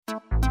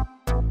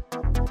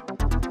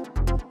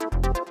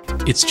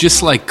It's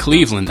just like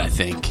Cleveland, I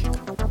think.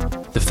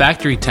 The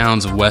factory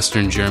towns of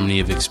Western Germany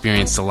have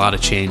experienced a lot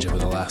of change over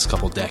the last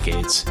couple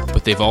decades,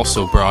 but they've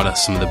also brought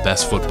us some of the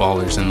best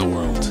footballers in the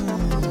world.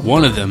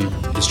 One of them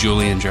is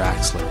Julian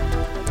Draxler.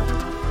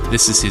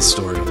 This is his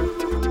story.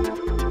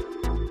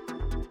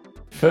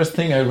 First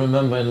thing I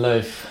remember in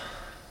life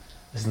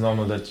is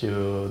normal that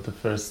the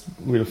first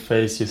real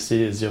face you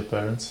see is your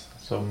parents.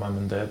 So mom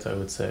and dad, I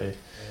would say.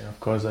 Of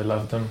course, I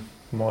love them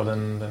more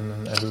than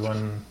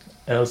everyone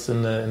else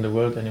in the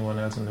world, anyone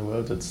else in the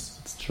world.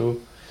 It's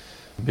true.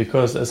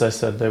 Because, as I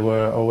said, they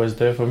were always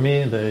there for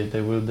me.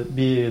 They will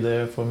be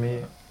there for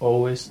me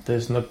always.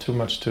 There's not too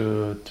much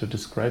to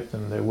describe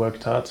them. They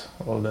worked hard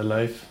all their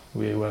life.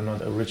 We were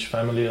not a rich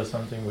family or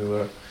something. We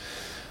were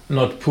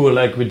not poor,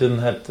 like we didn't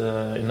have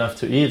enough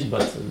to eat,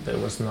 but there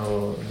was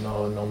no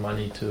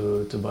money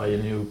to buy a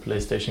new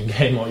PlayStation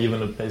game or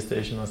even a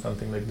PlayStation or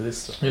something like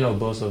this. You know,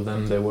 both of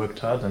them, they worked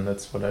hard, and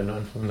that's what I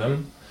learned from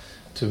them.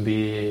 To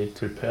be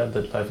prepared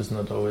that life is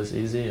not always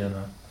easy. And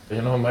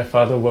my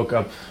father woke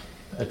up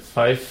at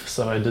 5,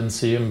 so I didn't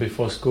see him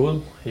before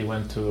school. He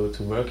went to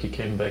work. He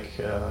came back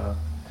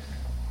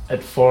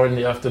at 4 in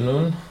the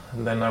afternoon,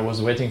 and then I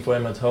was waiting for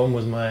him at home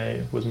with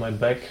my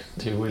bag.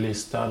 He really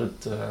started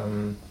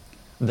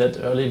that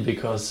early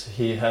because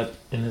he had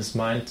in his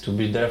mind to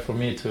be there for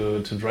me,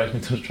 to drive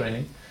me to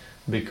training,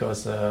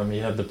 because he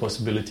had the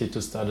possibility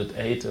to start at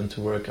 8 and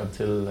to work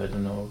until, I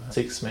don't know,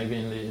 6 maybe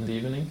in the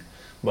evening.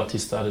 But he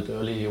started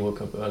early. He woke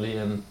up early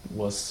and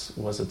was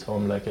at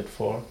home like at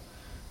 4.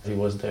 He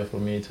was there for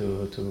me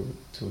to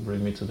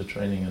bring me to the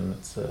training, and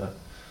it's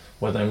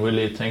what I'm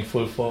really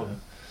thankful for.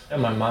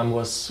 And my mom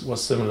was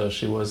similar.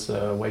 She was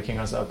waking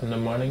us up in the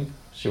morning.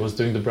 She was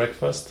doing the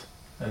breakfast,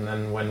 and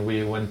then when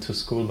we went to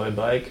school by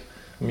bike,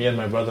 me and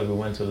my brother, we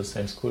went to the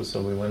same school,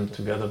 so we went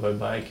together by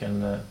bike,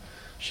 and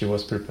she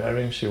was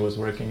preparing. She was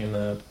working in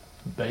a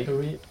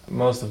bakery.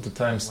 Most of the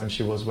times when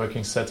she was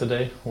working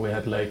Saturday, we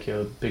had like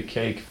a big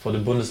cake for the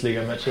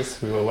Bundesliga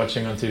matches. We were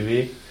watching on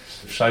TV.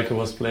 Schalke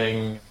was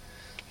playing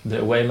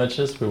the away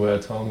matches. We were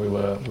at home. We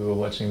were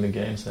watching the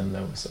games, and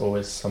there was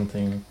always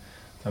something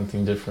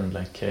different,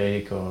 like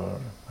cake or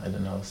I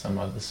don't know, some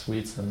other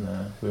sweets. And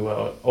we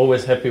were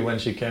always happy when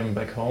she came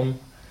back home.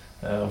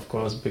 Of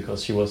course,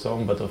 because she was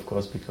home, but of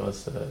course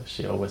because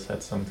she always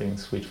had something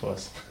sweet for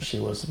us. She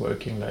was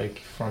working like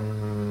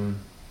from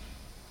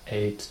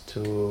 8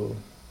 to.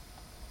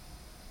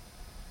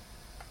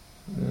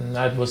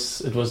 It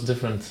was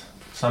different.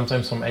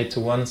 Sometimes from 8 to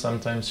 1.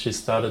 Sometimes she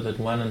started at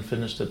 1 and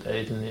finished at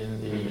 8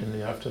 in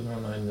the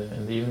afternoon or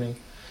in the evening.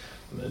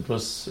 It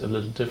was a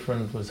little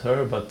different with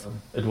her, but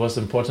it was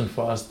important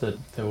for us that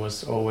there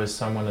was always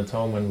someone at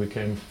home when we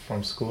came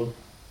from school.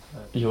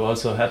 You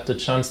also had the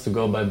chance to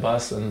go by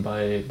bus and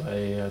by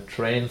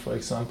train, for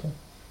example.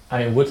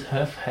 I would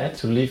have had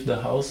to leave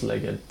the house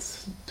like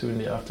at 2 in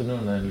the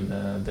afternoon,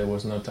 and there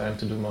was no time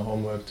to do my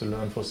homework, to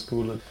learn for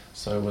school.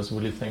 So I was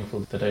really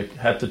thankful that I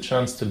had the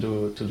chance to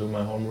do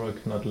my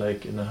homework, not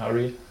like in a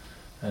hurry,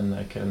 and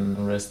I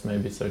can rest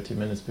maybe 30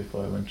 minutes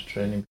before I went to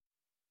training.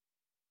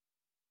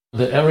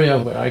 The area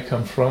where I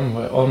come from,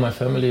 where all my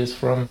family is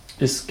from,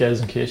 is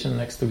Gelsenkirchen,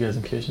 next to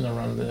Gelsenkirchen,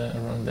 around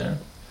there.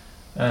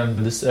 And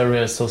this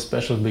area is so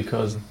special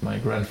because my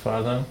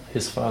grandfather,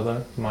 his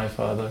father, my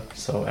father,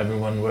 so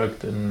everyone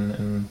worked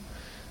in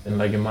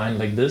like a mine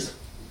like this.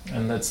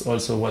 And that's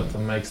also what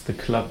makes the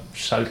club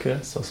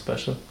Schalke so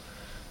special.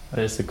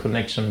 There's a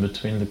connection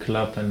between the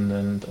club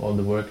and all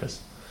the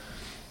workers.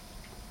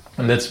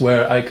 And that's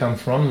where I come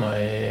from.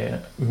 I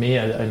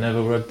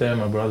never worked there,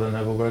 my brother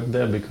never worked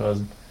there,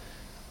 because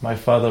my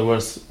father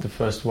was the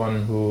first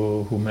one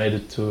who made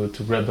it to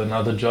grab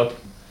another job.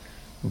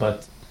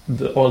 But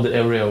all the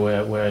area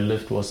where I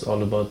lived was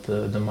all about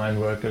the mine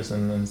workers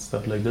and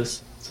stuff like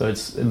this. So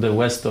it's in the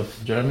west of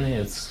Germany.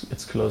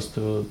 It's close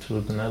to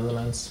the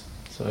Netherlands.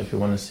 So if you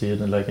want to see it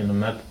like in a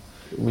map,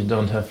 we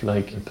don't have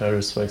like in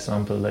Paris, for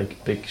example,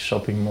 like big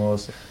shopping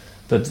malls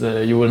that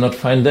you will not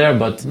find there.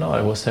 But no,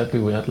 I was happy.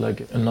 We had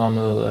like a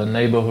normal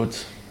neighborhood.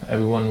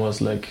 Everyone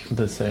was like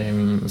the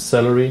same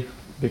salary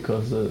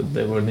because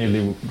they were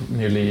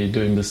nearly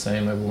doing the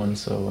same, everyone.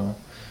 So.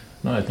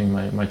 No, I think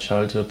my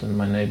childhood and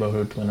my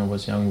neighborhood when I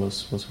was young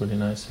was really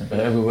nice.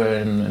 Everywhere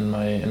in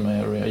my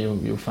area,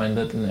 you find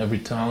that in every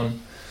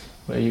town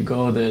where you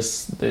go.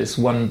 There's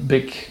one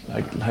big,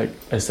 like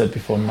I said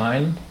before,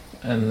 mine,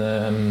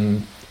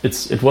 and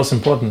it was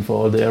important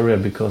for all the area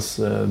because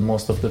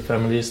most of the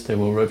families, they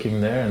were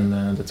working there,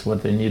 and that's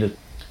what they needed.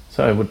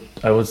 So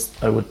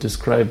I would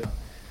describe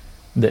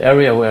the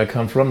area where I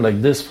come from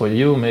like this. For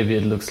you, maybe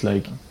it looks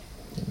like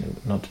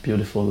not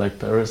beautiful like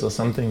Paris or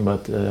something,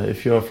 but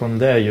if you're from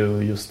there,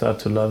 you start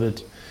to love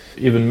it.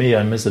 Even me,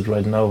 I miss it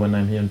right now when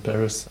I'm here in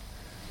Paris.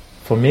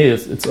 For me,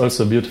 it's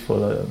also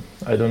beautiful.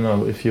 I don't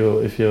know, if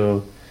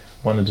you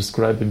want to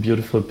describe a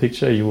beautiful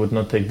picture, you would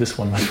not take this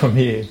one, but for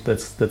me,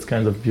 that's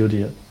kind of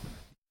beauty.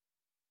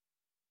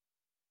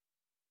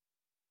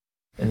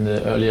 In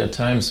the earlier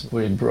times,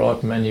 we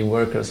brought many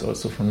workers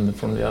also from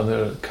the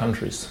other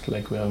countries.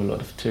 Like we have a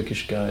lot of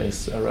Turkish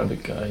guys,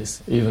 Arabic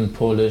guys, even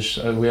Polish.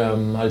 We are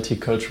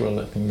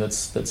multicultural. I think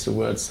that's the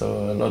word.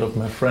 So a lot of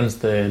my friends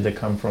they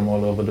come from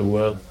all over the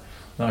world.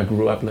 Now I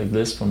grew up like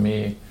this. For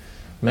me,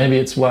 maybe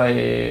it's why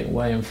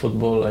in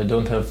football I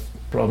don't have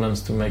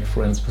problems to make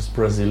friends with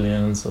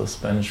Brazilians or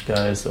Spanish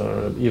guys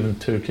or even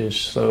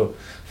Turkish. So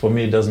for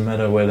me, it doesn't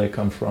matter where they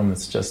come from.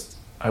 It's just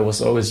I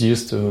was always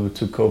used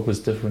to cope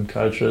with different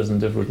cultures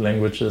and different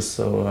languages.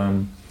 So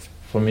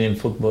for me in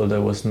football,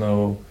 there was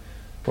no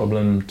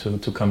problem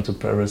to come to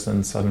Paris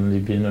and suddenly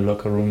be in a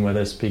locker room where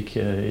they speak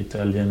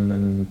Italian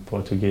and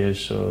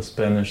Portuguese or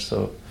Spanish.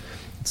 So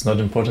it's not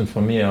important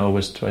for me. I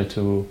always try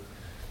to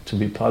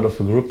be part of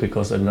a group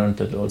because I learned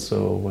that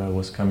also where I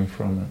was coming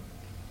from.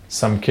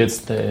 Some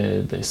kids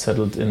they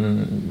settled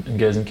in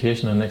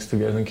Gelsenkirchen or next to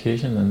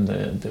Gelsenkirchen, and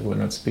they were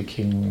not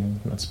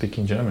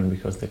speaking German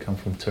because they come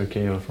from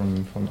Turkey or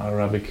from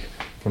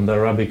the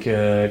Arabic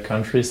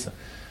countries.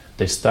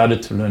 They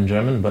started to learn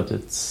German, but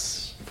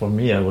for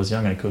me, I was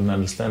young, I couldn't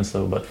understand.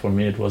 So, but for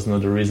me, it was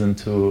not a reason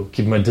to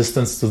keep my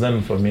distance to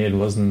them. For me, it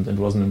wasn't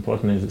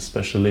important,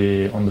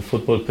 especially on the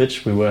football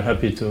pitch. We were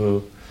happy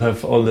to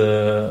have all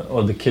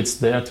the kids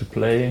there to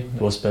play.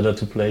 It was better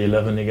to play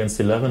 11 against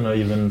 11 or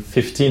even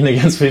 15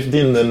 against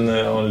 15 than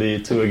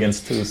only 2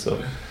 against 2.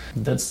 So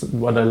that's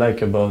what I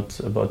like about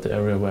the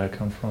area where I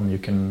come from.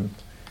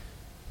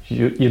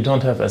 You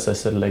don't have, as I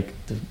said, like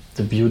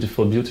the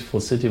beautiful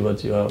city,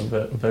 but you are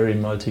very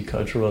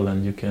multicultural,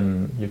 and you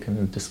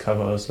can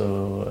discover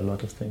also a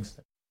lot of things.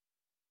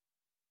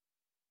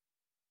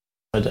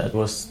 My dad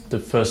was the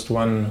first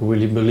one who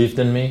really believed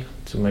in me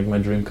to make my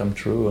dream come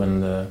true,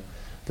 and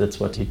that's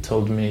what he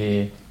told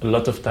me a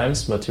lot of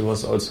times. But he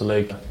was also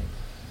like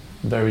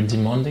very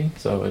demanding.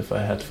 So if I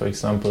had, for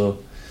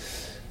example,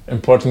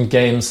 important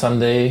game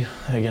Sunday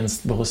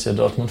against Borussia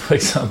Dortmund, for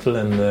example,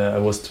 and I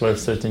was 12,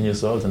 13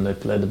 years old and I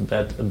played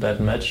a bad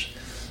match,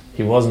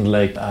 he wasn't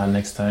like,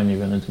 next time you're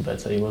going to do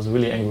better. He was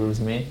really angry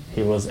with me.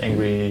 He was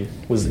angry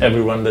with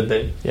everyone that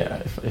day.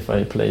 Yeah, if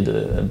I played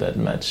a bad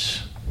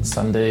match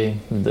Sunday,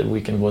 the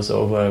weekend was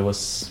over, I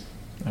was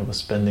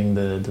spending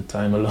the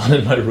time alone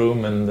in my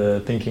room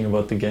and thinking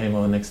about the game,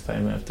 or next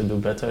time I have to do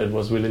better. It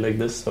was really like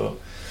this. So,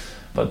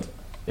 but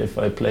if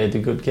I played the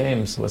good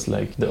games, it was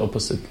like the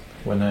opposite.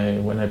 When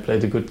I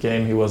played a good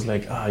game, he was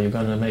like, you're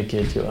gonna make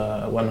it, you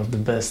are one of the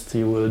best,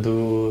 you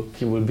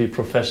will be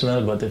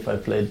professional. But if I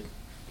played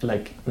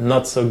like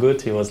not so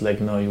good, he was like,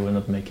 no, you will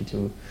not make it,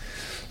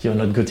 you're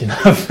not good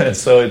enough. And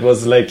so it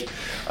was like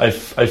I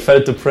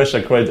felt the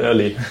pressure quite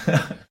early.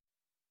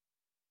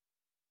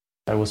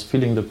 I was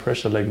feeling the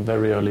pressure like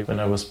very early when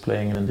I was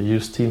playing in the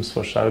youth teams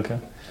for Schalke.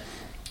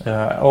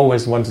 I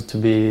always wanted to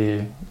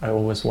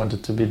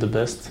be the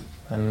best,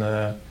 and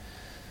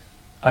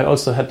I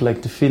also had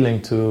like the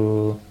feeling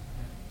to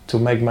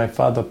make my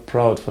father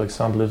proud. For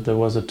example, if there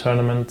was a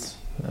tournament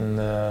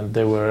and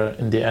they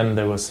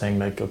were saying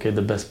like, okay,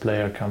 the best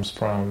player comes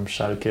from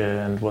Schalke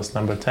and was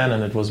number 10,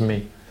 and it was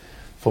me.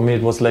 For me,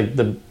 it was like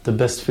the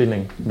best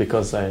feeling,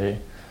 because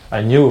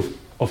I knew,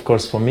 of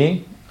course, for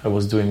me, I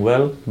was doing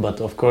well,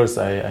 but of course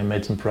I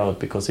made him proud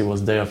because he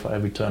was there for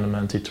every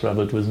tournament. He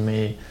traveled with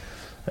me,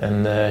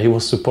 and he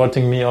was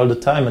supporting me all the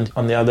time. And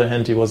on the other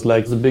hand, he was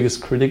like the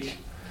biggest critic.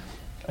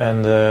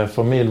 And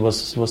for me, it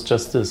was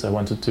just this. I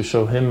wanted to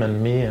show him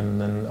and me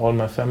and all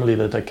my family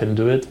that I can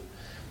do it.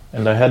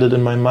 And I had it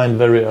in my mind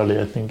very early.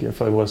 I think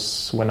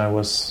when I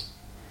was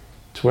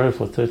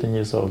 12 or 13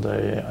 years old,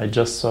 I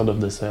just thought of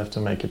this. I have to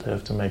make it. I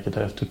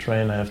have to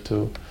train. I have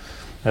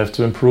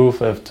to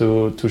improve. I have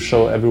to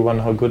show everyone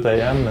how good I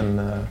am.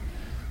 And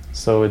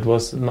so it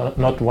was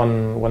not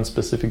one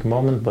specific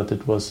moment, but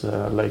it was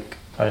like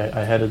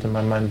I had it in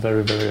my mind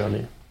very, very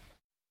early.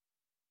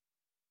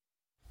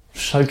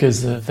 Schalke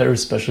is a very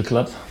special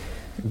club.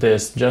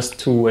 There's just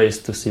two ways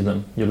to see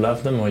them. You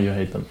love them or you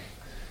hate them.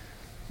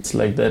 It's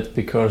like that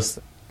because,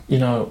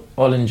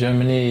 all in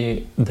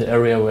Germany, the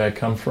area where I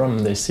come from,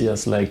 they see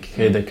us like,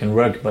 hey, they can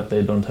work, but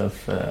they don't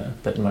have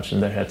that much in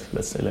their head,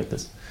 let's say like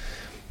this.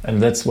 And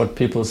that's what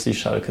people see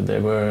Schalke. They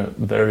were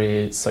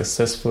very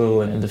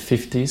successful in the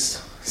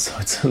 50s, so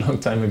it's a long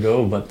time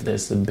ago, but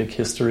there's a big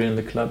history in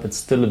the club. It's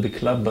still a big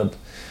club, but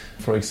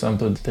for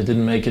example, they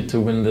didn't make it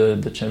to win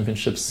the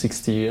championship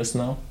 60 years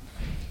now.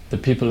 The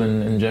people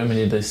in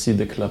Germany, they see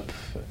the club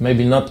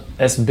maybe not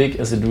as big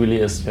as it really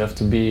is. You have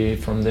to be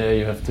from there,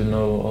 you have to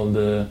know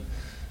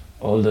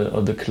all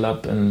the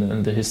club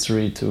and the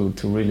history to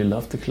really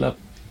love the club.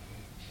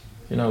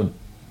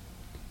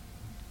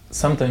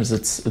 Sometimes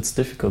it's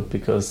difficult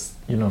because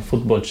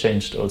football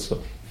changed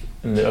also.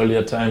 In the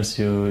earlier times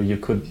you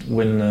could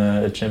win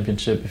a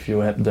championship if you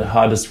had the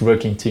hardest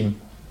working team.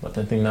 But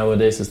I think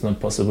nowadays it's not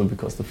possible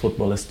because the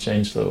football has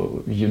changed.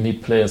 So you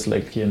need players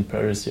like here in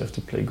Paris. You have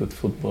to play good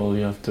football.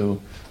 You have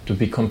to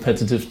be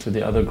competitive to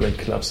the other great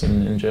clubs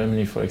in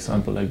Germany, for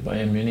example, like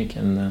Bayern Munich.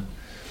 And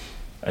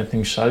I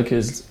think Schalke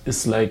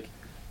is like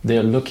they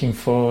are looking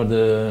for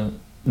the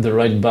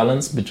right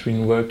balance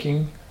between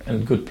working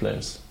and good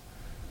players.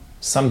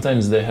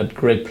 sometimes they had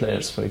great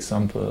players. For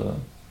example,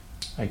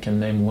 I can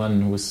name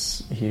one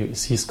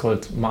he's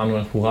called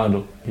Manuel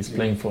Jurado. He's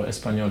playing for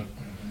Espanyol.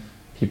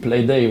 He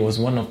played there. He was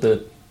one of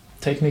the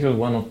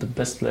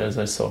best players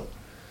I saw.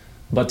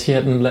 But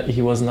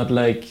he was not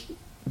like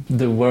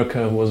the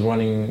worker who was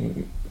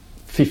running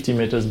 50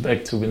 meters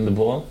back to win the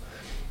ball.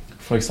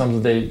 For example,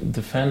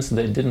 the fans,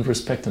 they didn't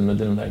respect him, they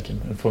didn't like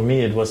him. And for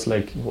me, it was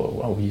like,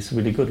 wow, he's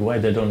really good. Why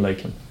they don't like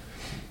him?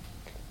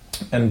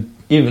 And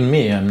even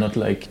me, I'm not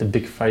like the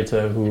big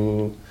fighter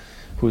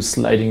who's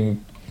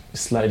sliding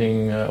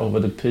over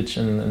the pitch.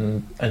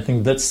 And I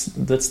think that's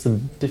the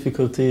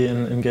difficulty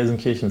in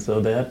Gelsenkirchen.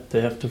 So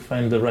they have to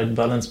find the right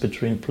balance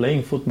between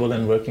playing football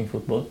and working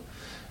football.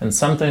 And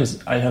sometimes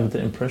I have the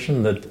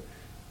impression that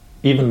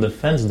even the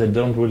fans, they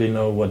don't really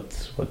know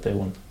what they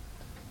want.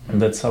 And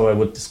that's how I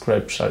would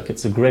describe Schalke.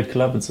 It's a great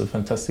club, it's a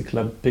fantastic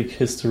club, big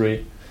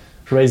history,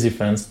 crazy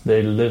fans.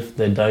 They live,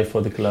 they die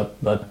for the club.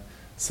 But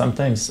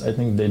sometimes I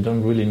think they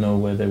don't really know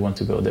where they want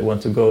to go. They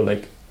want to go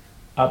like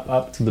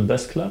up to the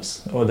best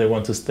clubs, or they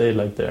want to stay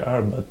like they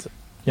are, but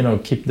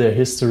keep their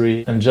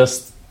history and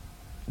just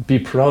be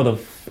proud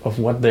of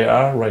what they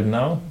are right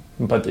now.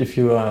 But if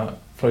you are,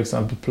 for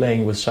example,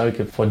 playing with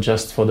Schalke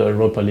for the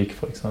Europa League,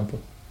 for example,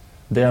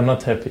 they are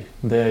not happy.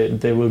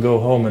 They will go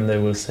home and they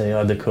will say,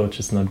 the coach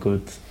is not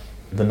good.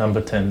 The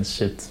number 10 is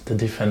shit. The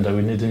defender,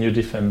 we need a new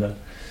defender.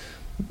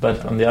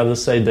 But on the other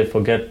side, they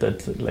forget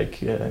that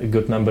like a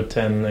good number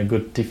 10, a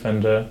good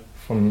defender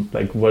from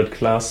like world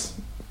class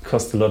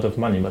costs a lot of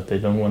money, but they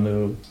don't want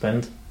to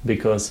spend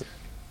because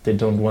they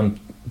don't want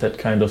that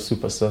kind of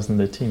superstars in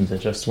their team. They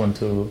just want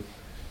to...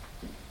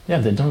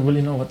 they don't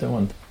really know what they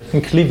want.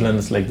 In Cleveland,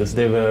 it's like this.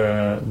 They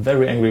were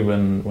very angry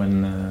when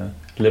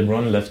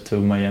LeBron left to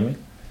Miami.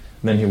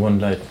 Then he won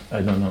like,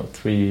 I don't know,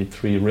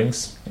 three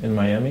rings in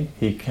Miami.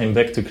 He came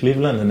back to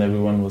Cleveland and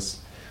everyone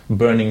was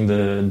burning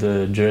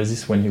the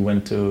jerseys when he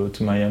went to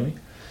Miami.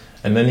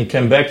 And then he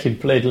came back, he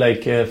played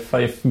like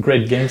 5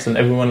 great games and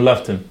everyone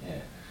loved him.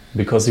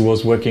 Because he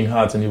was working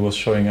hard and he was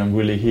showing, I'm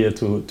really here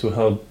to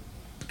help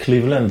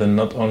Cleveland and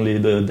not only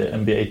the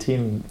NBA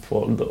team,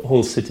 for the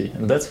whole city.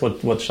 And that's what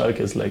Schalke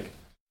is like.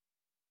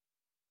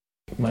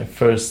 My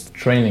first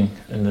training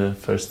in the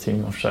first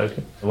team of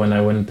Schalke. When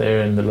I went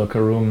there in the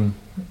locker room,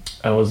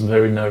 I was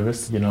very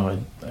nervous.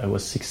 I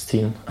was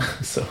 16,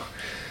 so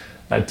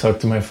I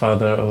talked to my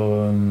father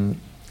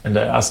and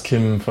I asked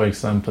him, for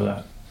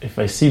example, if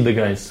I see the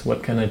guys,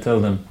 what can I tell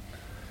them?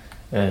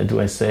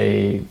 Do I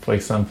say, for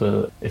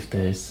example, if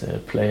there's a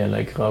player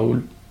like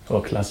Raúl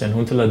or Klaas-Jan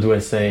Huntelaar, do I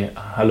say,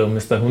 hello,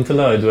 Mr.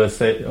 Huntelaar,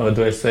 or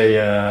do I say,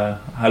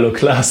 hello,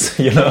 Klaas,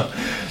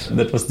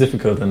 That was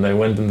difficult, and I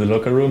went in the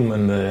locker room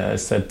and I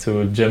said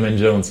to Jermaine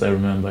Jones, I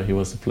remember, he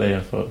was a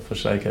player for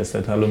Schalke, I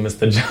said, hello,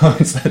 Mr.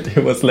 Jones, and he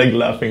was like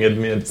laughing at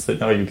me and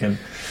said, you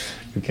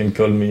can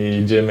call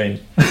me Jermaine.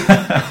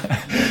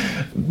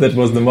 That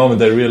was the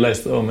moment I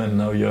realized, oh man,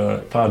 now you're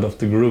part of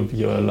the group,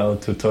 you're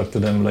allowed to talk to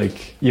them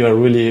like you're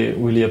really,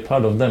 really a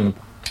part of them.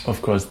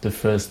 Of course, the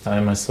first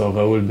time I saw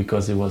Raúl,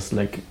 because he was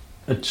like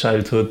a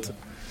childhood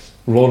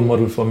role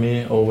model for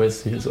me,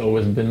 he has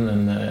always been,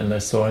 and I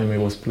saw him, he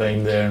was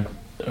playing there.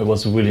 I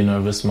was really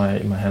nervous, my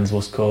hands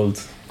was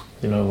cold.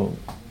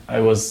 I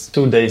was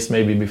 2 days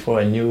maybe before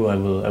I knew I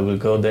will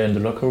go there in the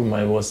locker room.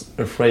 I was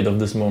afraid of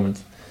this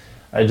moment.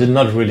 I did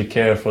not really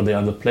care for the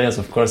other players,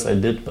 of course I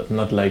did, but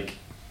not like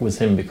with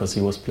him, because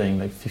he was playing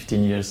like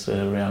 15 years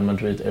Real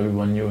Madrid,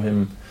 everyone knew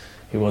him.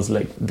 He was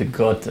like the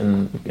god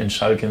in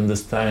Schalke in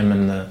this time,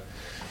 and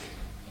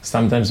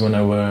sometimes when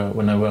I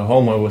were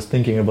home, I was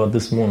thinking about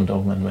this moment.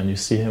 Oh man, when you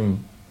see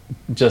him,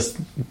 just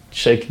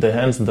shake the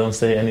hands, don't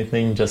say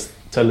anything, just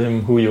tell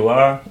him who you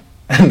are,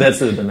 and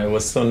that's it. And I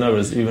was so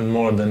nervous, even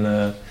more than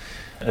a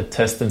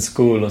test in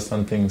school or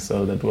something.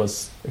 So that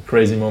was a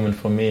crazy moment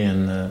for me,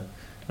 and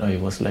he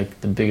was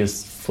like the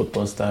biggest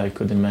football star I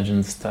could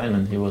imagine this time,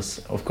 and he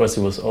was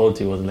old,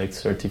 he was like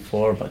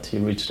 34, but he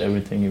reached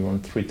everything. He won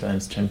 3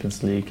 times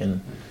Champions League,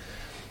 and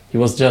he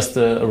was just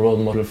a role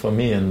model for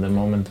me. And the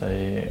moment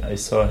I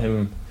saw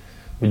him,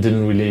 we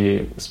didn't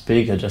really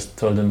speak. I just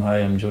told him,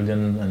 hi, I'm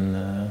Julian,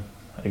 and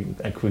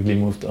I quickly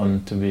moved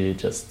on to be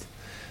just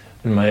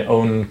in my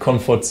own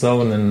comfort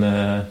zone, and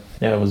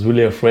I was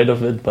really afraid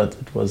of it, but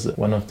it was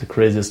one of the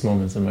craziest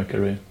moments in my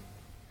career.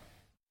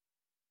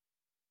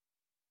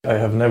 I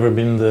have never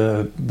been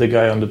the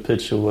guy on the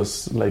pitch who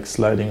was like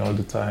sliding all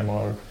the time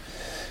or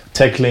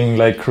tackling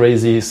like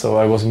crazy, so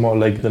I was more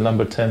like the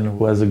number 10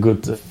 who has a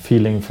good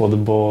feeling for the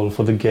ball,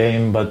 for the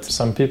game. But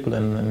some people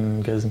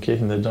in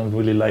Gelsenkirchen, they don't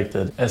really like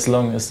that. As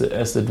long as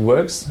it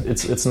works,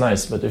 it's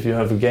nice. But if you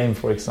have a game,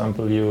 for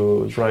example,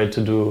 you try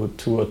to do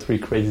 2 or 3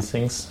 crazy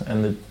things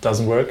and it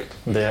doesn't work,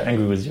 they are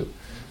angry with you.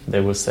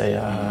 They will say,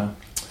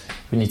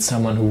 we need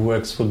someone who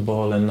works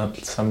football and not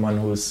someone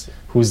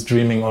who's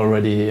dreaming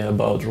already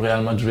about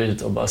Real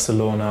Madrid or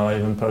Barcelona or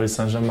even Paris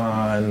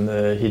Saint-Germain,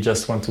 and he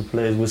just wants to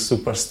play with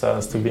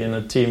superstars, to be in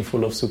a team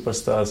full of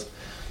superstars.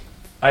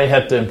 I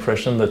had the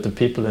impression that the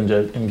people in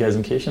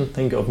Gelsenkirchen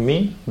think of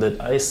me,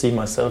 that I see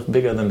myself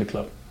bigger than the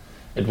club.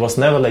 It was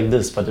never like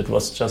this, but it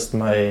was just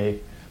my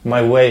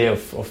my way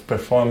of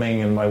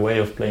performing and my way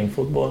of playing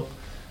football.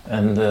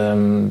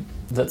 And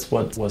that's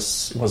what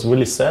was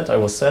really sad. I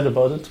was sad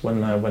about it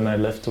when I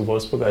left to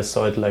Wolfsburg. I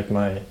saw it like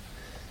my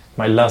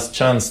last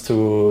chance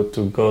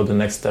to go the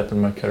next step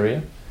in my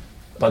career.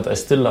 But I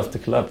still love the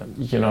club.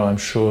 You know, I'm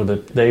sure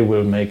that they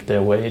will make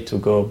their way to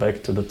go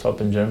back to the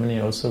top in Germany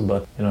also.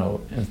 But, you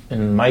know,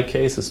 in my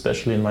case,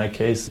 especially in my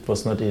case, it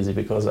was not easy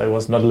because I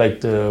was not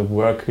like the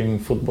working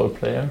football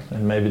player.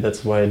 And maybe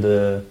that's why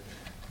the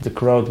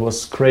crowd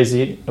was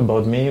crazy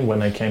about me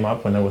when I came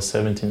up, when I was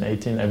 17,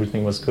 18,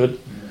 everything was good.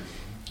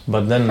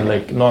 But then,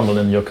 like normal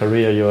in your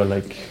career, you're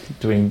like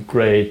doing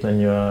great and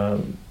you're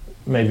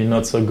maybe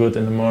not so good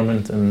in the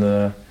moment.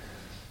 And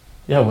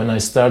when I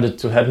started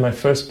to have my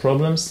first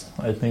problems,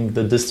 I think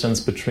the distance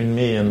between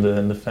me and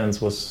the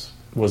fans was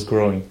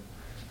growing,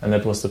 and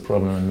that was the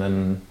problem. And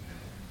then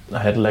I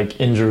had like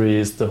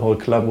injuries. The whole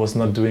club was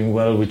not doing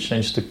well. We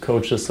changed the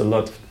coaches a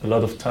lot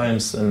of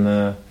times,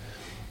 and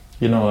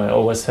you know, I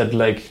always had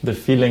like the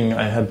feeling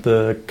I had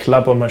the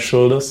club on my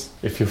shoulders.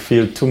 If you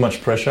feel too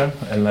much pressure,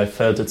 and I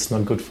felt it's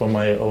not good for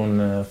my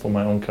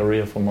own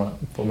career, for my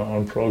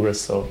own progress.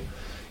 So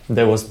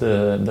there was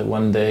the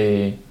one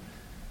day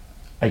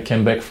I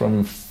came back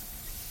from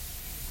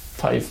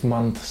 5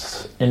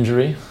 months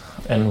injury,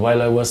 and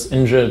while I was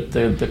injured,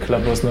 the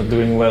club was not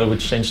doing well. We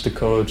changed the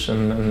coach,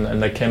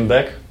 and I came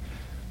back,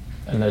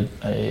 and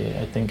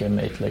I think I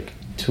made like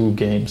 2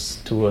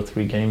 or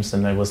 3 games,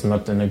 and I was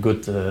not in a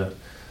good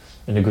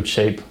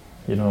shape.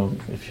 You know,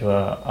 if you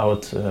are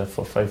out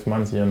for 5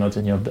 months, you're not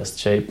in your best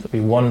shape. We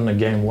won a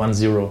game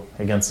 1-0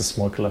 against a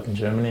small club in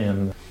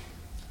Germany,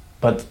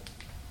 but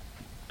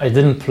I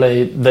didn't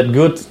play that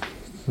good.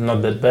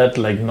 Not that bad,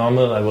 like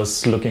normal. I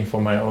was looking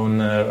for my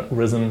own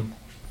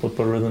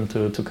football rhythm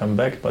to come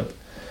back. But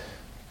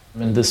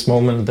in this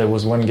moment, there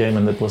was one game,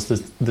 and that was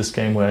this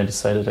game where I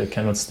decided I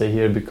cannot stay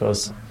here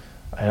because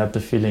I had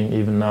the feeling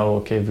even now,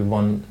 okay,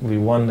 we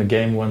won the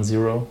game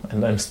 1-0,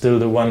 and I'm still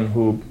the one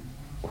who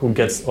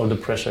gets all the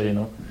pressure, you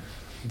know.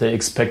 They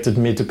expected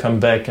me to come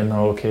back, and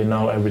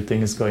now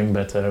everything is going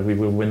better. We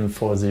will win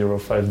 4-0,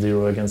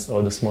 5-0 against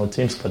all the small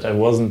teams. But I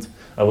wasn't.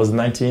 I was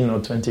 19 or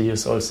 20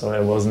 years old, so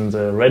I wasn't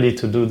ready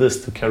to do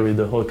this, to carry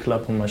the whole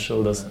club on my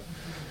shoulders.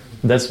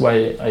 That's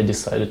why I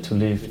decided to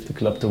leave the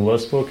club to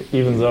Wolfsburg,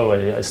 even though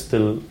I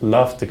still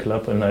love the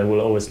club and I will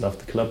always love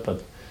the club.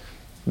 But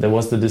there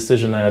was the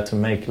decision I had to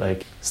make,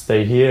 like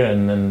stay here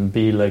and then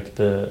be like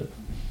the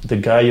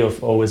guy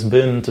you've always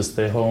been, to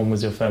stay home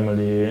with your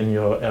family in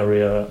your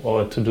area,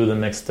 or to do the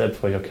next step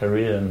for your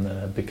career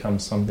and become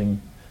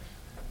something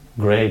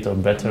great or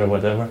better or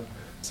whatever.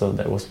 So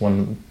that was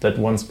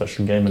one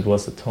special game. It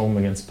was at home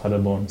against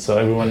Paderborn. So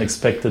everyone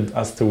expected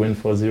us to win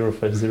 4-0,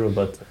 5-0,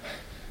 but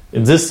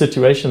in this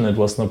situation it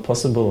was not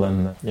possible,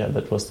 and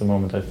that was the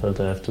moment I felt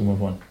I have to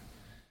move on.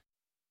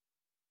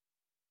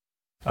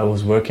 I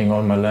was working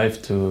all my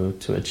life to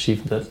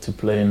achieve that, to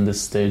play in this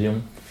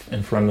stadium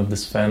in front of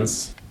these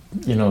fans,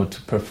 you know,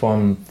 to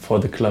perform for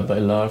the club I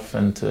love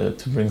and to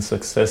bring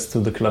success to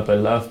the club I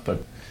love.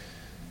 But,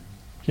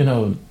 you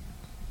know,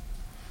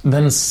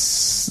 then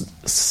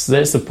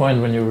there's a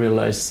point when you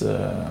realize,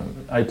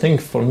 I think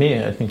for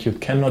me, I think you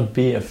cannot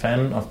be a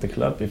fan of the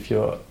club if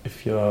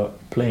you're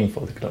playing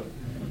for the club.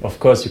 Of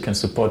course, you can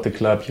support the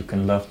club, you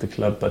can love the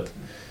club, but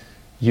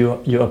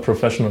you're a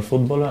professional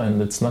footballer,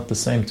 and it's not the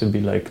same to be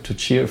like to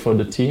cheer for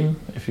the team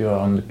if you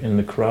are in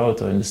the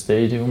crowd or in the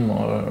stadium,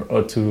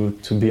 or to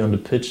be on the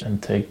pitch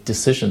and take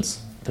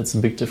decisions. That's a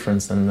big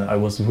difference. And I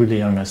was really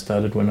young. I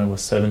started when I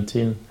was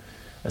 17.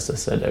 As I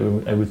said,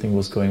 everything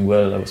was going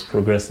well. I was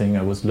progressing.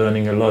 I was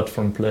learning a lot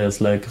from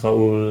players like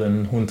Raúl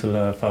and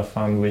Huntelaar,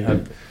 Farfan. We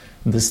had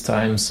this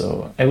time,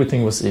 so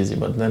everything was easy.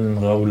 But then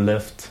Raúl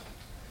left.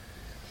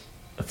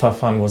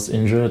 Farfan was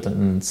injured,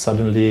 and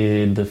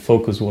suddenly the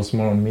focus was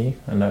more on me,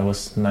 and I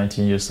was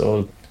 19 years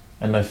old.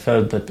 And I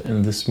felt that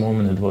in this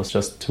moment it was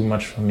just too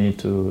much for me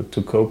to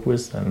cope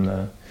with.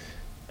 And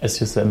as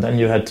you said, then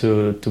you had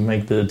to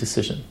make the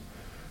decision.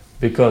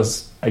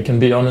 Because I can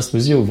be honest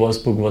with you,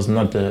 Wolfsburg was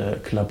not the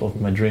club of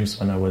my dreams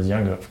when I was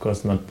younger, of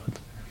course not. But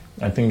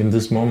I think in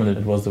this moment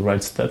it was the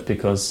right step,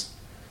 because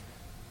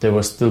they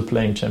were still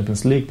playing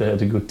Champions League. They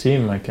had a good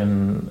team.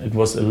 It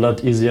was a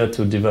lot easier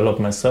to develop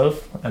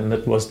myself, and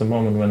that was the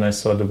moment when I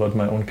thought about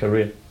my own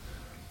career.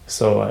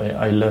 So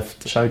I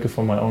left Schalke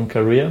for my own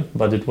career,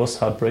 but it was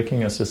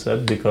heartbreaking, as you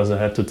said, because I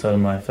had to tell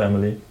my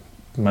family,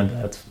 my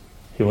dad,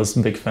 he was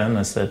a big fan.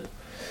 I said,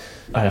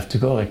 I have to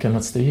go, I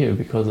cannot stay here,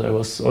 because I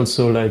was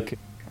also like,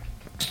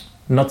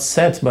 not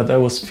sad, but I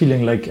was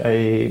feeling like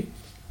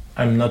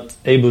I'm not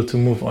able to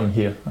move on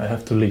here. I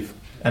have to leave.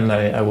 And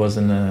I was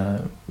in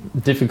a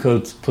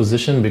difficult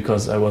position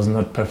because I was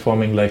not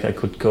performing like I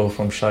could go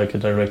from Schalke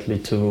directly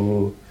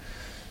to,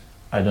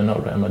 I don't know,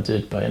 Real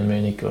Madrid, Bayern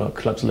Munich, or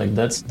clubs like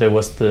that. There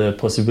was the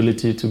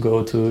possibility to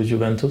go to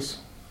Juventus,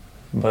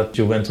 but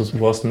Juventus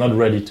was not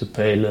ready to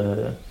pay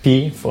the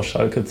fee for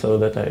Schalke, so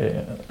that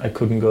I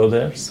couldn't go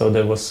there. So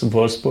there was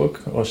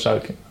Wolfsburg or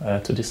Schalke. I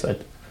had to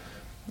decide.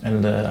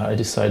 And I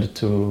decided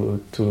to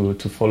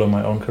follow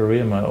my own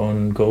career, my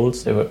own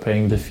goals. They were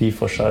paying the fee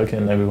for Schalke,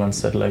 and everyone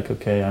said like,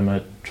 okay, I'm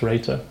a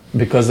traitor.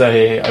 Because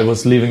I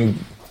was leaving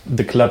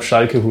the club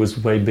Schalke, who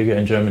is way bigger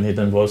in Germany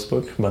than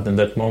Wolfsburg. But in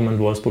that moment,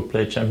 Wolfsburg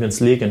played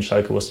Champions League and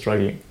Schalke was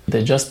struggling.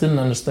 They just didn't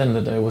understand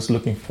that I was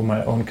looking for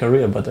my own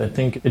career. But I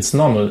think it's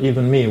normal,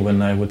 even me,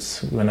 when I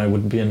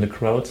would be in the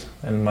crowd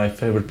and my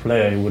favorite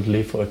player would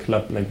leave for a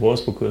club like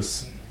Wolfsburg, who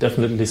is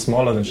definitely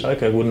smaller than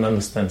Schalke, I wouldn't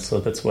understand. So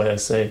that's why I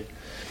say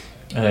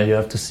you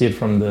have to see it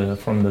from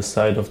the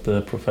side of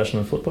the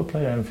professional football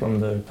player and from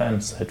the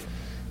fans side.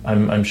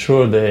 I'm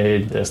sure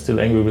they're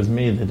still angry with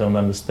me. They don't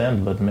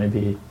understand, but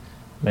maybe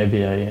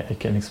I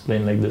can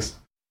explain like this.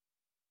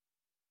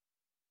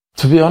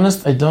 To be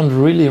honest, I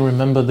don't really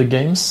remember the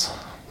games.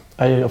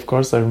 Of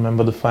course I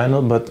remember the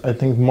final, but I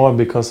think more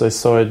because I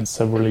saw it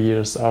several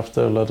years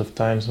after, a lot of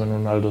times when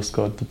Ronaldo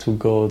scored the 2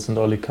 goals and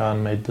Oli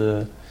Kahn made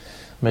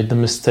the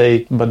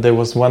mistake. But there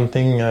was one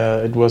thing,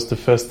 it was the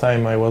first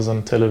time I was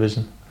on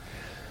television.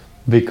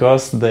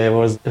 Because there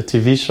was a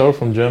TV show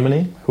from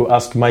Germany who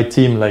asked my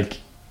team, like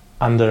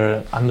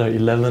under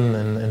 11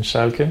 in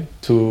Schalke,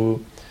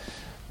 to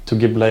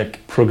give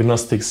like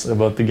prognostics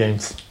about the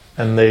games.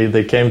 And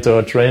they came to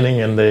our training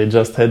and they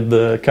just had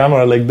the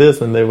camera like this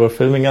and they were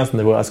filming us and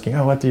they were asking,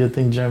 what do you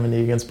think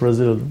Germany against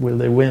Brazil? Will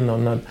they win or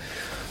not?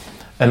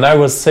 And I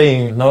was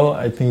saying, no,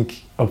 I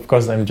think, of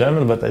course I'm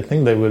German, but I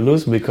think they will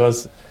lose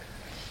because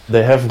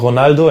they have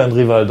Ronaldo and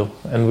Rivaldo,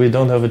 and we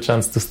don't have a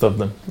chance to stop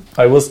them.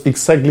 I was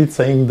exactly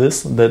saying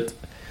this, that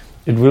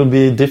it will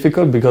be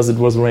difficult because it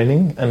was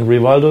raining, and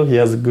Rivaldo, he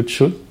has a good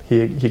shoot.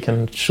 He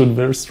can shoot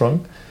very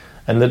strong,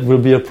 and that will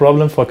be a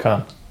problem for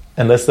Kahn.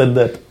 And I said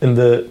that in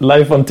the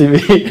live on TV,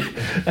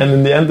 and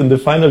in the end, in the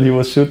final, he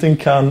was shooting,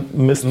 Kahn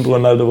missed, and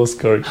Ronaldo was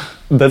scoring.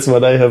 That's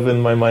what I have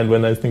in my mind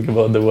when I think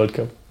about the World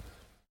Cup.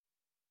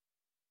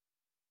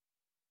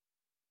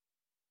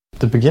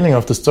 The beginning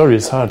of the story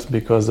is hard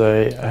because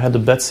I had a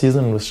bad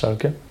season with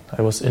Schalke.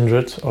 I was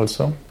injured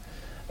also.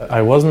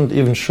 I wasn't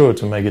even sure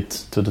to make it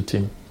to the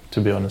team, to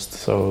be honest.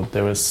 So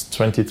there was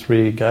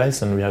 23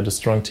 guys and we had a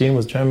strong team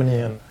with Germany,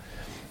 and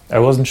I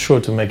wasn't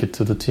sure to make it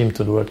to the team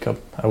to the World Cup.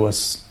 I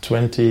was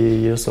 20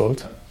 years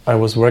old. I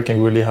was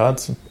working really hard.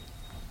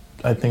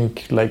 I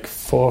think like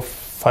 4 or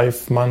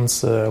 5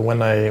 months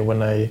when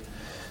I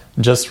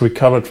just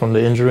recovered from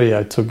the injury,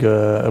 I took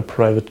a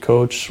private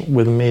coach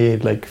with me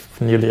like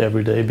nearly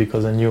every day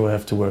because I knew I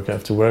have to work.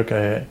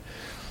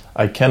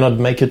 I cannot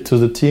make it to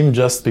the team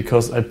just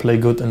because I play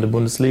good in the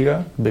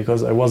Bundesliga,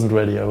 because I wasn't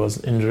ready. I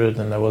was injured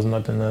and I was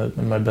not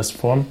in my best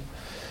form.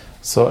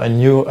 So I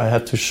knew I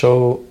had to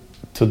show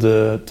to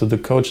the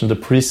coach in the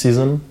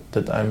preseason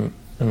that I'm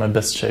in my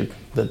best shape,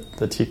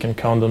 that he can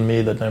count on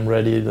me, that I'm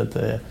ready,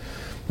 that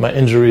my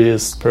injury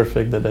is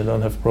perfect, that I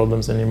don't have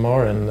problems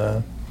anymore.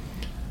 And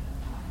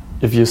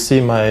if you see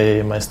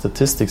my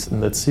statistics in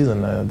that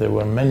season, there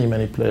were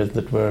many players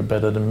that were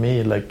better than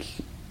me, like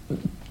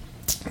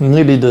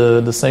nearly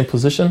the same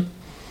position.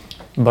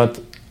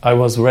 But I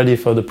was ready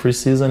for the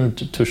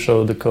preseason to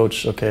show the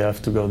coach, okay, I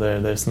have to go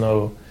there. There's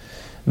no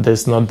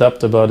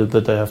doubt about it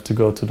that I have to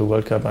go to the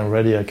World Cup. I'm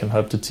ready. I can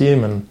help the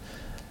team. And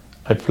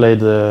I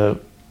played a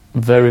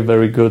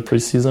very good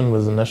preseason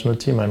with the national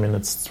team. I mean,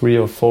 it's 3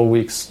 or 4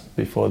 weeks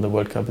before the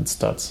World Cup it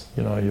starts.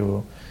 You know,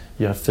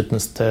 you have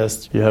fitness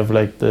tests, you have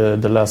like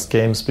the last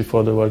games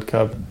before the World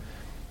Cup.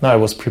 No, I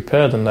was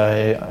prepared and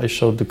I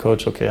showed the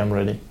coach, okay, I'm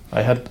ready.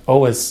 I had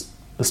always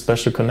a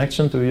special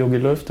connection to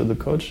Jogi Löw, to the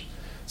coach.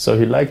 So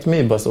he liked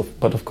me, but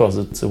of course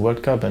it's a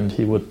World Cup and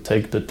he would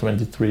take the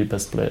 23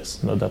 best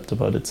players, no doubt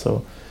about it.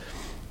 So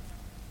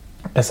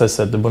as I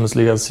said, the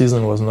Bundesliga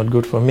season was not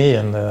good for me,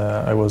 and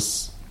I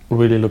was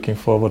really looking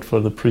forward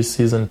for the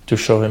preseason to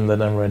show him that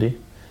I'm ready.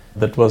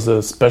 That was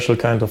a special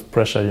kind of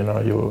pressure, you know.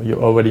 You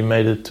already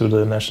made it to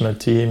the national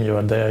team, you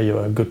are there, you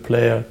are a good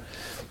player.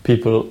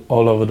 People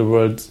all over the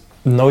world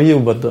know you,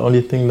 but the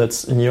only thing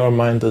that's in your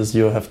mind is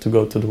you have to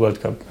go to the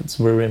World Cup. It's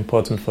very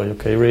important for your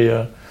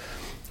career,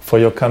 for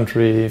your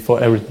country,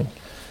 for everything.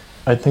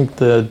 I think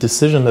the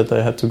decision that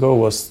I had to go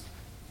was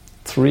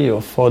 3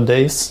 or 4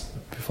 days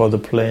before the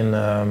plane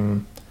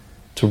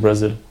to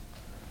Brazil.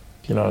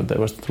 You know, there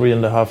was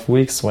 3.5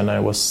 weeks when I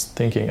was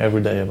thinking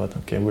every day about,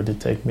 okay, will it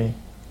take me?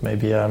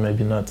 Maybe yeah,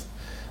 maybe not.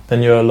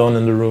 Then you're alone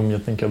in the room, you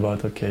think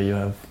about, okay, you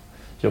have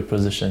your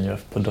position, you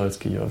have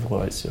Podolski, you have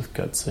Reus, you have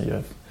Götze, you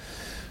have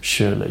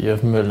Schürrle, you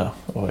have Müller,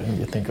 or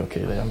you think,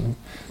 okay,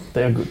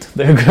 they are good.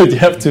 You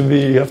have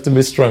to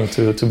be strong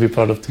to be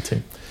part of the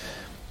team.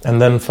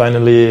 And then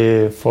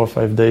finally, 4 or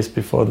 5 days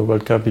before the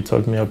World Cup, he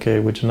told me, okay,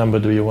 which number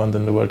do you want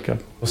in the World Cup?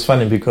 It was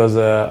funny because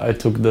I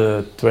took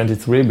the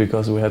 23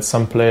 because we had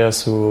some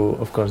players who,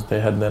 of course, they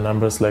had their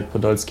numbers, like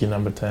Podolski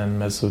number 10,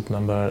 Mesut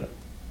number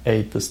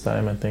 8 this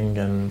time, I think,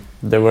 and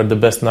they were the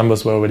best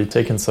numbers were already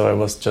taken, so I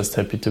was just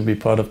happy to be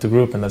part of the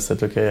group, and I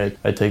said, okay,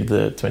 I take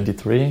the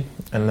 23.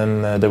 And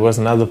then there was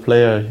another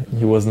player,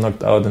 he was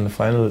knocked out in the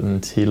final,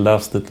 and he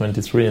loves the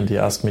 23, and he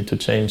asked me to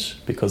change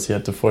because he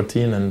had the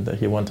 14 and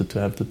he wanted to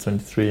have the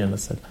 23, and I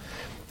said,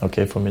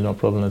 okay, for me, no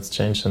problem, let's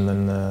change. And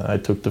then I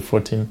took the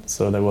 14,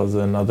 so there was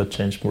another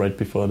change right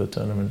before the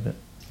tournament. Yeah.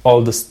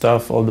 All the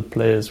staff, all the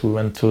players, we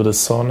went to the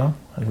sauna,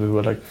 and we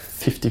were like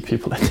 50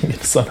 people, I think, in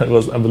the sauna. It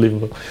was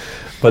unbelievable.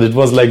 But it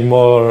was like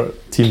more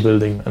team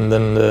building. And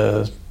then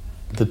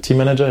the team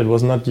manager, it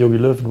was not Jogi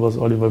Löw, it was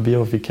Oliver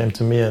Bierhoff. He came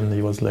to me and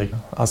he was like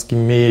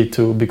asking me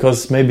to,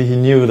 because maybe he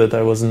knew that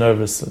I was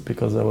nervous,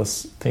 because I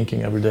was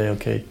thinking every day,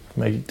 okay,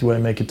 do I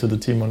make it to the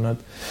team or not?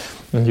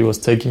 And he was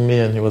taking me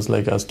and he was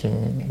like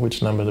asking,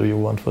 which number do you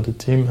want for the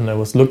team? And I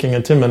was looking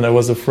at him and I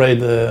was afraid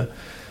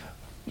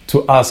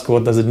to ask,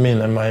 what does it mean?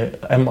 Am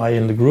I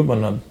in the group or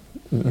not?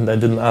 And I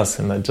didn't ask,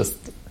 and I just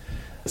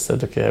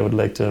said, okay, I would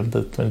like to have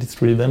the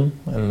 23 then.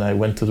 And I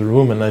went to the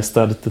room and I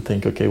started to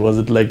think, okay, was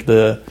it like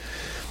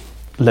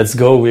let's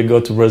go, we go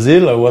to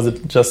Brazil, or was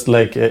it just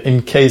like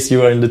in case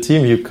you are in the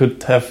team, you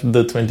could have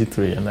the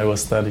 23? And I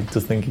was starting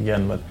to think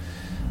again, but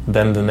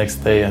then the next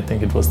day, I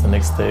think it was the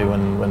next day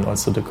when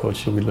also the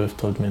coach Jogi Löw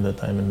told me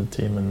that I'm in the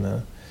team,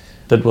 and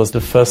that was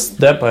the first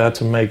step I had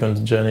to make on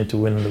the journey to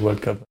win the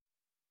World Cup.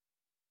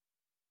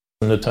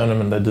 In the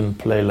tournament, I didn't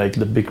play like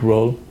the big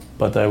role,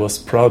 but I was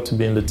proud to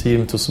be in the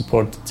team, to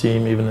support the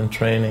team, even in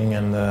training,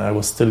 and I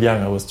was still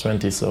young, I was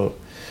 20, so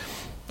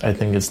I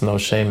think it's no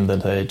shame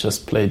that I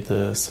just played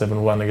the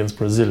 7-1 against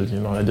Brazil. You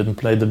know, I didn't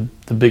play the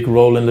big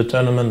role in the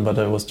tournament, but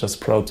I was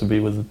just proud to be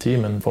with the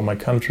team and for my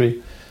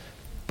country.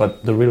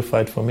 But the real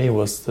fight for me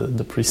was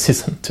the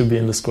pre-season, to be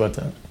in the squad.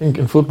 I think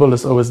in football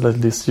it's always like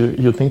this.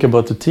 You think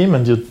about the team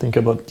and you think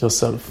about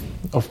yourself.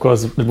 Of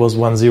course, it was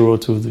 1-0,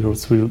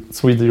 2-0,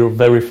 3-0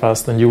 very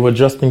fast, and you were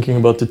just thinking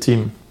about the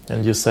team.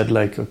 And you said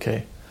like,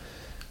 okay,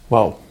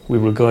 wow, we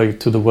will go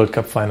to the World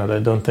Cup final. I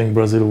don't think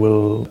Brazil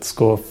will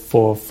score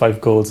 4 or 5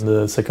 goals in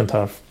the second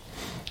half.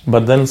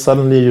 But then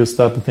suddenly you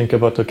start to think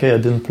about, okay, I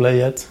didn't play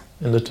yet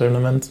in the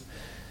tournament.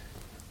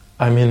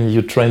 I mean,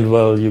 you trained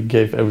well, you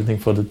gave everything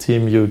for the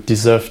team, you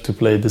deserve to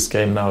play this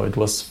game now. It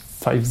was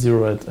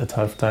 5-0 at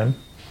halftime.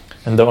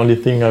 And the only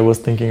thing I was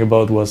thinking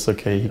about was,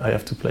 okay, I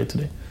have to play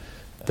today.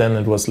 Then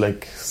it was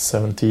like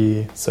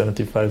 70,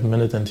 75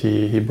 minutes and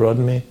he brought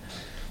me.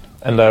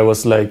 And I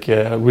was like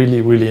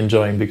really, really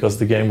enjoying, because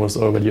the game was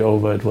already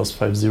over. It was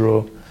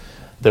 5-0.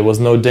 There was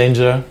no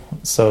danger.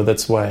 So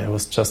that's why I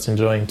was just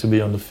enjoying to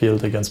be on the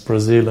field against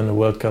Brazil in the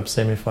World Cup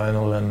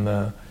semi-final.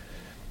 And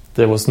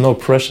there was no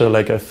pressure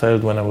like I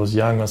felt when I was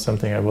young or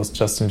something. I was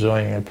just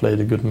enjoying. I played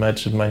a good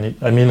match.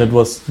 It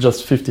was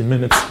just 15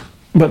 minutes,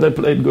 but I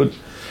played good.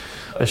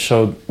 I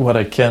showed what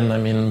I can. I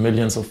mean,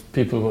 millions of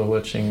people were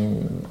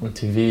watching on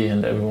TV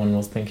and everyone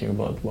was thinking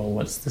about, well,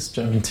 what's this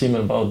German team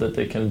about that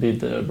they can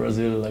beat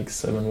Brazil like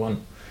 7-1?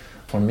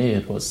 For me,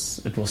 it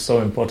was so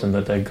important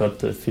that I got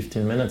the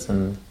 15 minutes,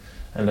 and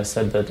I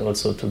said that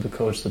also to the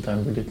coach, that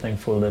I'm really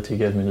thankful that he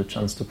gave me the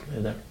chance to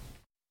play there.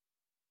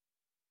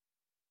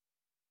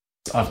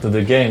 After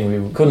the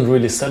game, we couldn't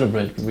really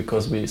celebrate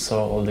because we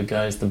saw all the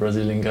guys, the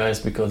Brazilian guys,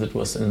 because it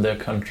was in their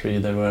country.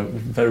 They were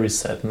very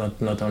sad,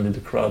 not only the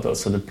crowd,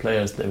 also the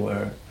players, they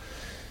were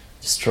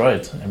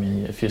destroyed. I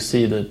mean, if you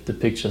see the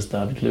pictures,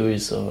 David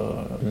Luiz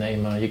or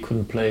Neymar, he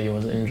couldn't play, he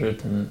was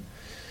injured, and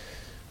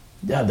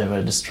yeah, they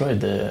were destroyed.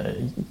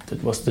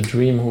 That was the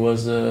dream who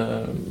was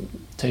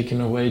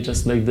taken away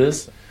just like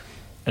this.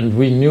 And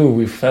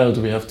we felt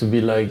we have to be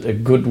like a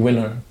good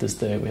winner this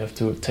day. We have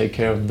to take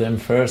care of them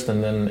first,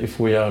 and then if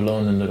we are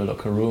alone in the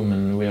locker room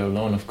and we are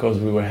alone, of course,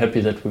 we were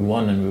happy that we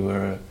won and we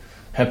were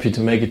happy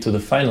to make it to the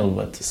final.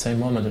 But at the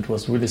same moment, it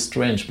was really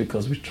strange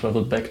because we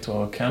traveled back to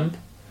our camp.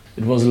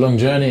 It was a long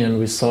journey and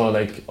we saw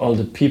like all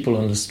the people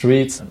on the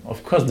streets.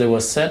 Of course, they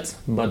were sad,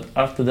 but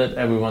after that,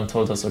 everyone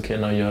told us, okay,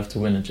 now you have to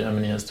win it.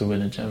 Germany has to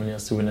win it. Germany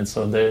has to win it.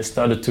 So they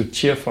started to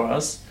cheer for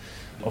us.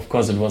 Of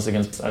course, it was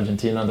against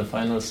Argentina, the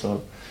final,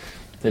 so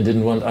they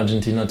didn't want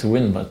Argentina to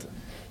win, but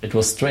it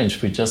was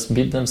strange. We just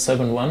beat them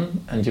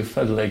 7-1, and you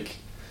felt like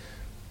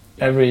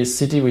every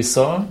city we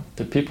saw,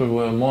 the people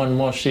were more and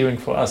more cheering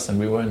for us, and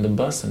we were in the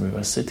bus and we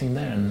were sitting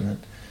there and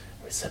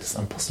we said, it's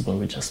impossible.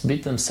 We just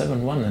beat them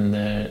 7-1 and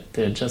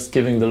they're just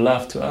giving the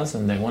love to us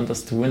and they want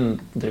us to win.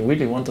 They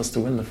really want us to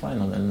win the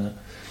final. And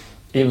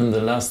even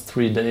the last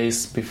 3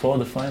 days before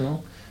the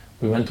final,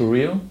 we went to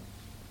Rio.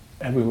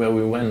 Everywhere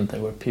we went,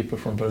 there were people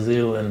from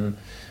Brazil, and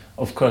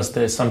of course,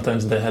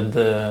 sometimes they had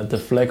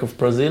the flag of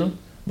Brazil,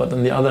 but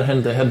on the other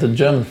hand, they had the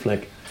German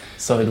flag.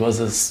 So it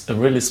was a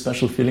really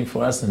special feeling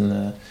for us.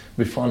 And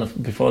before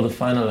the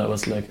final, I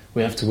was like,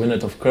 we have to win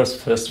it, of course,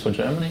 first for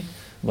Germany,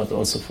 but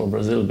also for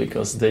Brazil,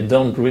 because they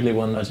don't really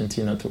want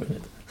Argentina to win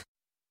it.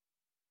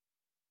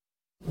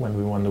 When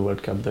we won the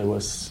World Cup, there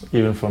was,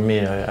 even for me,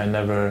 I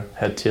never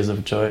had tears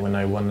of joy when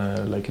I won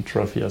a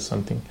trophy or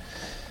something.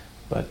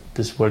 But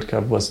this World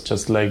Cup was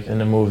just like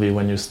in a movie.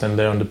 When you stand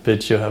there on the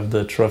pitch, you have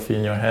the trophy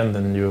in your hand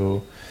and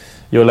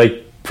you're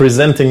like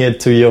presenting it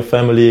to your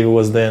family who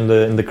was there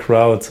in the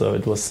crowd. So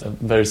it was a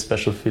very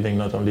special feeling,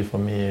 not only for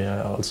me,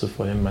 also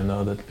for him. I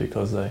know that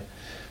because I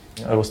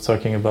was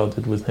talking about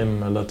it with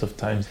him a lot of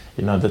times.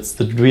 You know, that's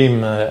the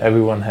dream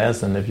everyone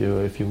has, and if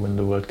you win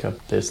the World Cup,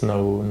 there's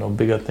no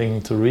bigger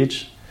thing to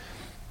reach.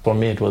 For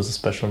me, it was a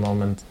special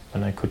moment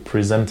when I could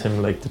present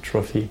him like the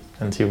trophy,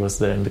 and he was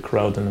there in the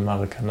crowd in the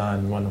Maracana,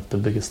 in one of the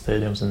biggest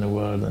stadiums in the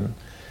world. And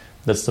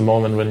that's the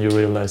moment when you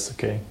realize,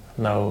 okay,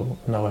 now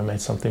I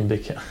made something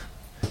big here.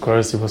 Of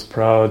course, he was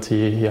proud.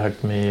 He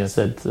hugged me and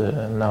said,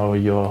 now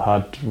your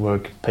hard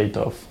work paid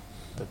off.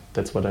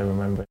 That's what I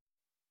remember.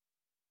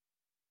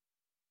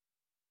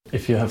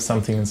 If you have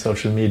something in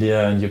social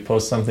media and you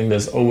post something,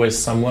 there's always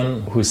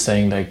someone who's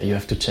saying like, you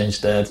have to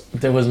change that.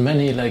 There was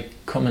many like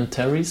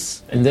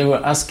commentaries, and they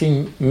were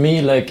asking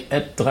me like,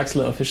 at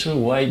Draxler official,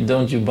 why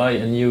don't you buy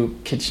a new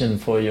kitchen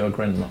for your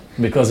grandma?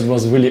 Because it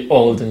was really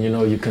old, and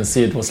you can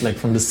see it was like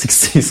from the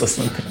 60s or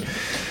something.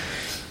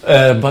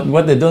 But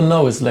what they don't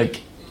know is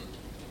like,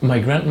 my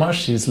grandma,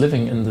 she's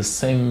living in the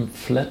same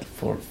flat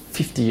for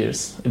 50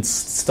 years. It's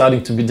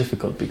starting to be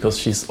difficult because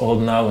she's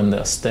old now and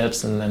there are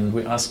steps, and then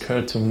we ask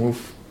her to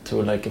move to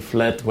like a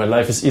flat where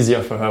life is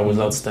easier for her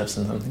without steps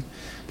and something.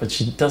 But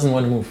she doesn't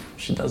want to move.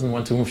 She doesn't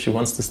want to move. She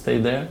wants to stay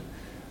there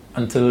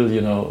until,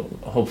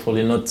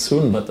 hopefully not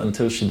soon, but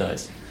until she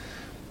dies.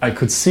 I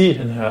could see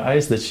in her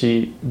eyes that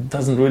she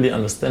doesn't really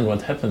understand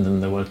what happened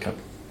in the World Cup,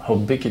 how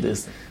big it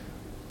is.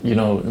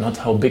 Not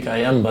how big I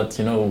am, but,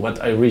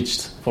 what I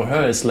reached. For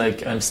her, it's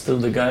like I'm still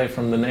the guy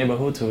from the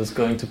neighborhood who is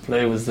going to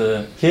play with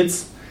the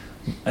kids.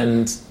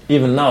 And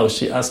even now,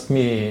 she asked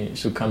me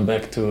to come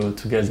back to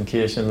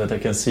Gelsenkirchen, that I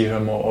can see her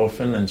more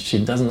often. And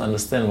she doesn't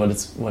understand what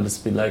it's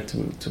be like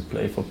to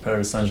play for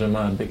Paris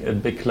Saint-Germain, a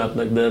big club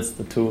like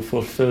that, to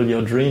fulfill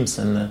your dreams.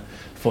 And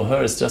for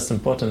her, it's just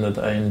important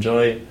that I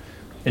enjoy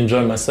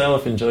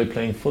myself, enjoy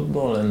playing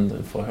football.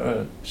 And for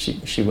her,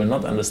 she will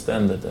not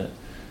understand that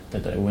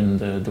I win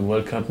the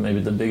World Cup, maybe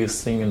the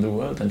biggest thing in the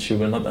world, and she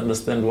will not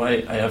understand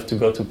why I have to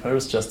go to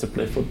Paris just to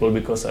play football,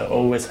 because I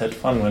always had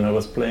fun when I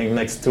was playing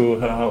next to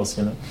her house,